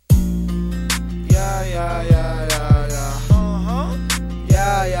yeah, yeah, yeah, yeah.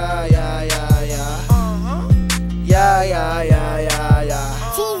 Yeah, yeah, yeah, yeah, yeah. Yeah, yeah, yeah, yeah, yeah.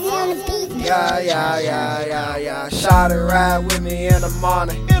 Yeah, yeah, yeah, yeah, yeah. Shawty ride with me in the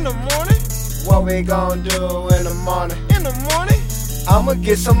morning. In the morning? What we gon' do in the morning? In the morning? I'ma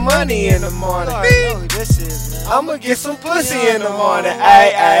get some money in the morning. I know who this is, man. I'ma get some pussy in the morning.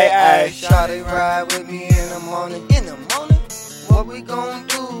 Ay, ay, ay. Shawty ride with me in the morning. In the morning? What we gon'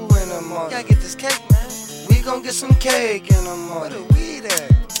 do in the morning? Gotta get this cake, man. We gon' get some cake in the Where morning. the weed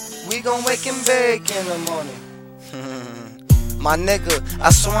at? We gon' wake and bake in the morning. My nigga, I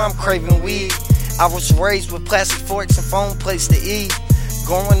swear I'm craving weed. I was raised with plastic forks and phone plates to eat.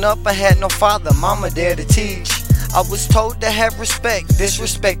 Growing up, I had no father, mama there to teach. I was told to have respect,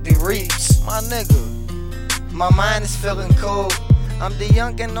 disrespected reaps. My nigga, my mind is feeling cold. I'm the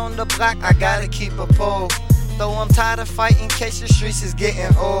youngin' on the block, I gotta keep a pole. Though I'm tired of fighting, case the streets is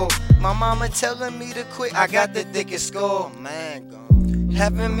getting old. My mama telling me to quit, I got the thickest skull. Man, gone.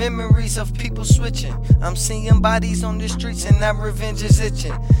 Having memories of people switching. I'm seeing bodies on the streets and that revenge is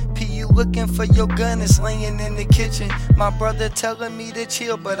itching. P, you looking for your gun, it's laying in the kitchen. My brother telling me to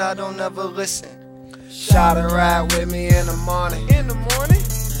chill, but I don't ever listen. Shawty ride with me in the morning. In the morning?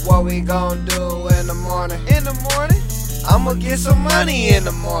 What we gon' do in the morning? In the morning? I'ma get some money in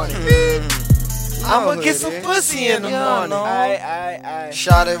the morning. I'ma get some pussy in the morning. Ay, ay, ay.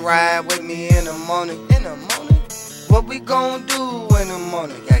 Shawty ride with me in the morning. In the morning? What we gon' do in the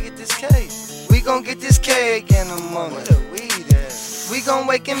morning? Gotta get this cake. We gon' get this cake in the morning. Where the weed at? We gon'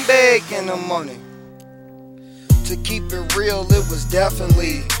 wake and bake in the morning. To keep it real, it was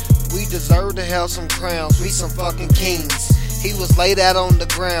definitely we deserve to have some crowns. We some fucking kings. He was laid out on the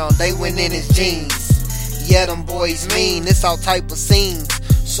ground, they went in his jeans. Yeah, them boys mean, it's all type of scenes.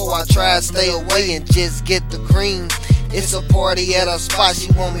 So I try to stay away and just get the cream. It's a party at a spot,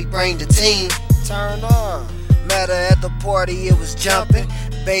 she want me bring the team. Turn on. Met her at the party, it was jumping.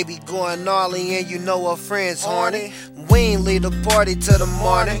 Baby going gnarly and you know her friends horny. We ain't leave the party till the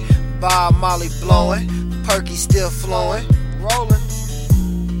morning. Bob Molly blowing, Perky still flowing. Rolling.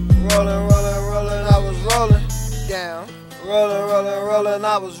 Rolling, rolling, rolling, I was rolling. Down. Rolling, rolling, rolling,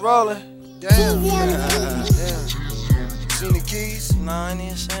 I was rolling. Damn. Damn. Seen the keys? Nah, I ain't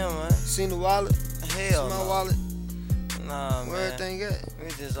even see him, man. Seen the wallet? Hell My no. wallet? Nah, Where man. everything at? We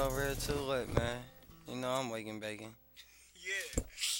just over here too late, man. You know I'm waking bacon. Yeah.